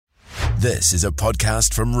This is a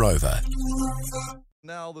podcast from Rover.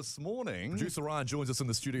 Now, this morning, producer Ryan joins us in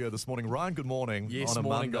the studio this morning. Ryan, good morning. Yes, on a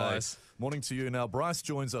morning, Monday. guys. Morning to you. Now, Bryce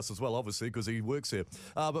joins us as well, obviously, because he works here.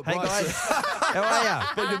 But Hey, Bryce, guys. How are ya?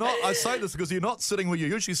 But you're not. I say this because you're not sitting where you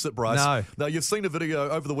usually sit, Bryce. No. Now, you've seen a video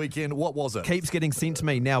over the weekend. What was it? Keeps getting sent to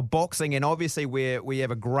me. Now, boxing, and obviously we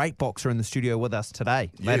have a great boxer in the studio with us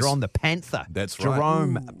today. Yes. Later on, the Panther. That's right.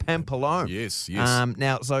 Jerome Pampalone. Yes, yes.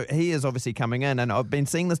 Now, so he is obviously coming in, and I've been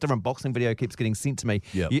seeing this different boxing video keeps getting sent to me.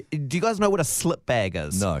 Yep. Do you guys know what a slip bag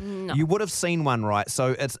is? No. You would have seen one, right?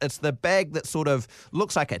 So it's the bag that sort of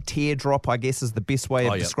looks like a teardrop, I guess is the best way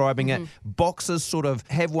of yep. describing it. Boxers sort of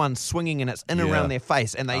have one swinging and it's in around their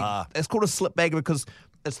face, and it's called a slip bag because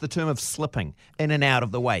it's the term of slipping in and out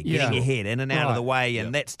of the way, getting your head in and out of the way,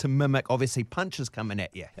 and that's to mimic, obviously, punches coming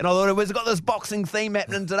at you. And I thought, we've got this boxing theme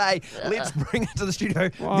happening today. Let's bring it to the studio.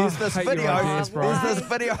 There's this video. ideas, bro. There's this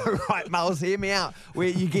video, right, Miles, hear me out, where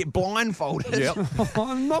you get blindfolded. Yep.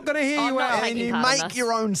 I'm not going to hear you not out. And taking you part in make this.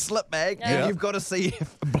 your own slip bag, and you've got to see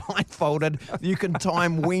if blindfolded you can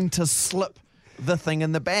time when to slip the thing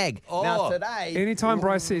in the bag. Now today, Anytime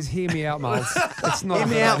Bryce says, hear me out, Miles, it's not hear a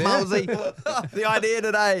me good out, idea. Milesy. The idea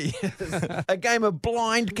today is a game of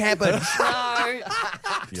blind cabbage. No.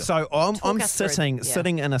 So I'm us through it.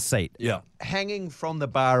 sitting in a seat. Yeah. Hanging from the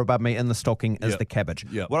bar above me in the stocking is Yeah. the cabbage.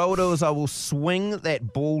 Yeah. What I will do is I will swing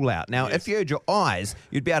that ball out. Now, if you had your eyes,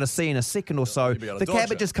 you'd be able to see in a second or so You'd be able to the dodge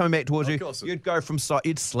cabbage it. is coming back towards Of you. course. You'd go from side,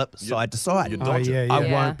 you'd slip side to side. You'd dodge it. yeah. I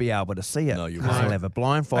Yeah. won't be able to see it. No, you because won't. I'll have a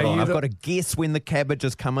blindfold Are on. you I've the- got to guess when the cabbage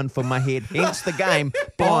is coming for my head. Hence the game,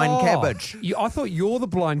 blind cabbage. I thought you're the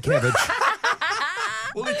blind cabbage.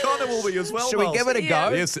 Well, he kind of will be as well, Should we Miles. give it a go?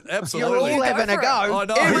 Yes, You're absolutely. all having a for go. it. I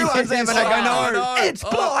know. Everyone's Yes, having a go. I know. It's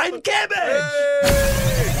blind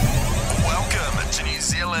cabbage. Welcome to New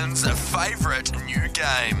Zealand's favourite new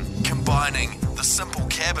game, combining the simple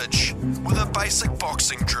cabbage with a basic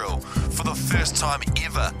boxing drill for the first time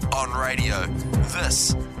ever on radio.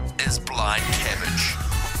 This is Blind Cabbage.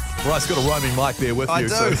 Bryce got a roaming mic there with I you.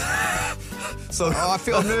 do. So, Oh, I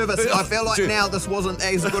feel nervous. I feel like Dude. now this wasn't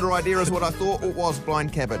as good an idea as what I thought it was,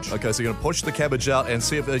 blind cabbage. Okay, so you're going to push the cabbage out and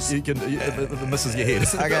see if you can if it misses your head.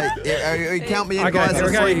 Okay, you count me in, Okay, guys. here we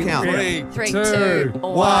It's go. three count. Yeah. 3, 2, 2, 1,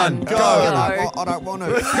 1, go. I don't want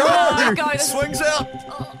to. Oh, go. This Swings out.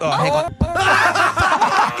 Oh, hang on. It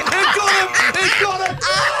got him!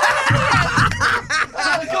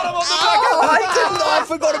 Got him on the back. I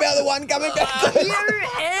forgot about the one coming back. You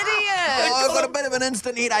idiot. I've got a bit of an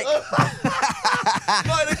instant headache.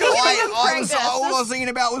 Mate, it got him. All I was thinking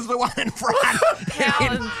about was the one in front. and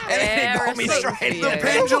it got me embarrassing straight in for the you.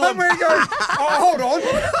 pendulum. Where he goes, oh, hold on.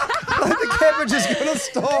 The cabbage is going to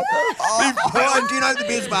stop. Brian, do you know the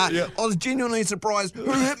best part? I was genuinely surprised.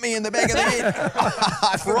 Who hit me in the back of the head?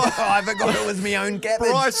 I forgot it was my own cabbage.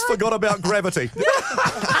 Bryce forgot about gravity.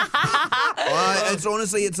 It's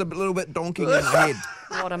honestly, it's a little bit donking in my head.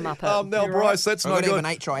 What a muppet. Now, Bryce, that's I'm no going to good.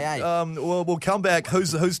 have an HIA. We'll come back.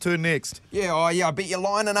 Whose turn next? Yeah, I bet you're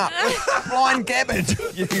lining up. Blind cabbage.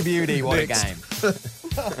 You beauty, what Next. a game.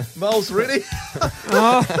 Miles, ready?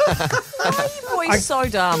 Boy's so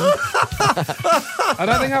dumb. I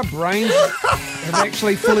don't think our brains have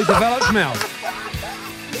actually fully developed, Mel.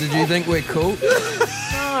 Did you think we're cool?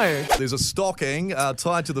 No. There's a stocking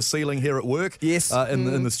tied to the ceiling here at work. Yes.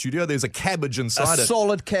 In the studio. There's a cabbage inside A it.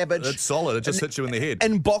 solid cabbage. It's solid. It just hits you in the head.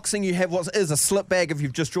 In boxing, you have what is a slip bag if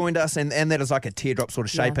you've just joined us, and that is like a teardrop sort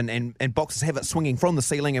of shape, and boxers have it swinging from the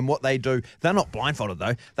ceiling, and what they do, they're not blindfolded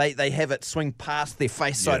though, they have it swing past their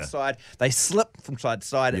face side to side, they slip from side to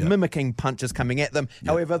side, mimicking punches coming at them.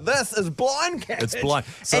 However, this is blind cabbage. It's blind.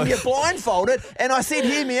 So- and you're blindfolded, and I said,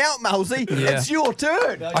 hear me out, Malsey, it's your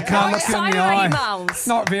turn. I can't look you in the eye. Miles.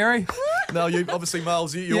 Not very. No, you obviously,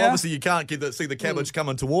 Miles, you Yeah. obviously you can't see the cabbage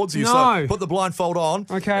coming towards you. No. So put the blindfold on.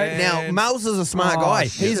 Okay. Now, and- Miles is a smart Oh, guy.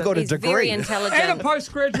 shit. He's got a He's degree. very And intelligent. a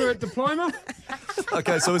postgraduate diploma.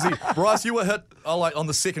 Okay, so is he? Bryce, you were hit like on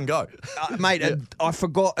the second go. Mate, I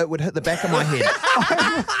forgot it would hit the back of my head.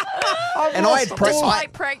 And I had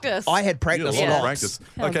Despite practice. I had You practice did a lot of lots. practice.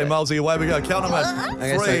 Okay, Milesy, away we go. Count them in.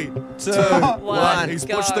 Okay, 3, 2, so- 1. He's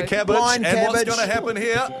go. pushed the cabbage. Blind and what's cabbage. going to happen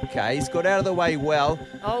here? Okay, he's got out of the way well.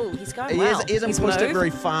 Oh, he's going He well. hasn't He's pushed it moved. very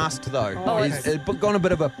fast though. Oh, He's gone a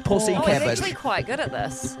bit of a pussy Oh, he's cabbage. actually quite good at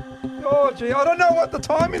this. Oh, gee, I don't know what the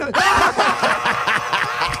timing is.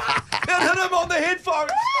 It hit him on the headphone.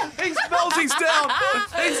 He smells. He's down.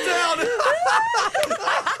 He's down.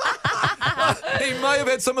 He may have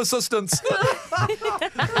had some assistance. Fucking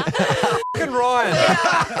Ryan.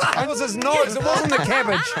 It was his nose. It wasn't the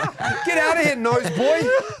cabbage. Get out of here, nose boy.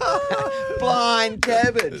 Blind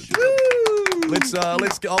cabbage. Let's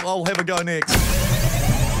go. I'll have a go next.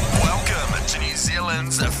 Welcome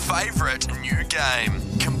favourite new game,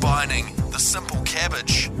 combining the simple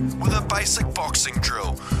cabbage with a basic boxing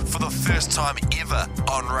drill for the first time ever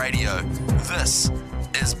on radio. This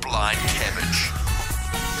is Blind Cabbage.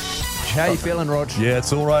 How you feeling, Rog? Yeah,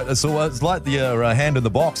 it's all right. It's like the hand in the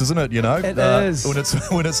box, isn't it? You know, It is.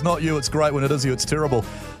 When it's not you, it's great. When it is you, it's terrible.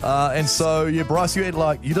 And so, yeah, Bryce, you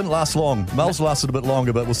didn't last long. Mel's lasted a bit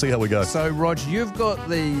longer, but we'll see how we go. So, Rog, you've got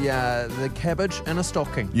the cabbage in a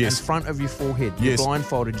stocking Yes. in front of your forehead. Yes. You're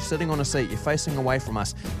blindfolded. You're sitting on a seat. You're facing away from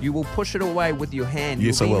us. You will push it away with your hand.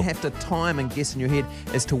 Yes, I You'll will. then have to time and guess in your head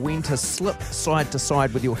as to when to slip side to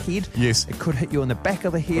side with your head. Yes. It could hit you in the back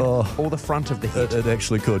of the head or the front of the head. It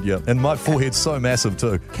actually could, yeah. And my forehead's so massive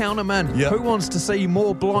too. Count them in. Yeah. Who wants to see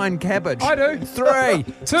more blind cabbage? I do. 3,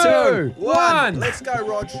 2, 1. Let's go,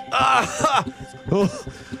 Rog.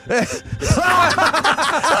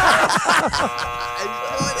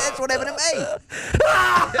 That's what happened to me.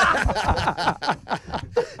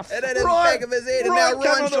 And then in the back of his head, and now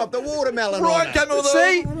Ryan shot the watermelon on Ryan it. came in with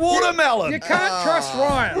See? a watermelon. You can't trust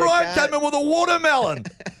Ryan. Ryan came in with a watermelon.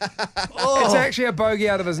 It's actually a bogey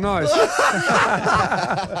out of his nose.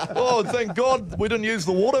 Oh, thank God we didn't use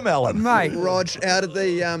the watermelon. Mate, Rog, how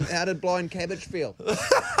did blind cabbage feel?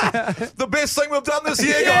 The best thing we've done this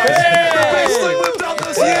year, guys. The best thing we've done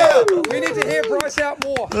this year. we need to hear Bryce out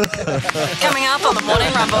more. Coming up on the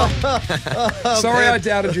Morning Rumble. Sorry I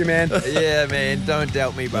doubted you, man. Yeah, man, don't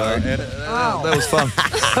doubt me, bro. That was fun.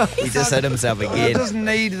 He just hit himself I again. just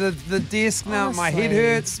need the desk now. My head Honestly.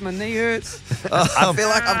 hurts, my knee hurts. I feel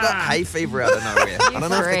like I've got hay fever out of nowhere. I don't know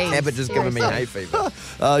if the freak. cabbage is giving me hay fever.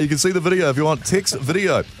 You can see the video if you want. Text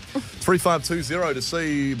video 3520 to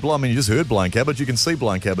see. I mean, you just heard Blind Cabbage. You can see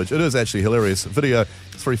Blind Cabbage. It is actually hilarious. Video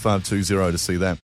 3520 to see that.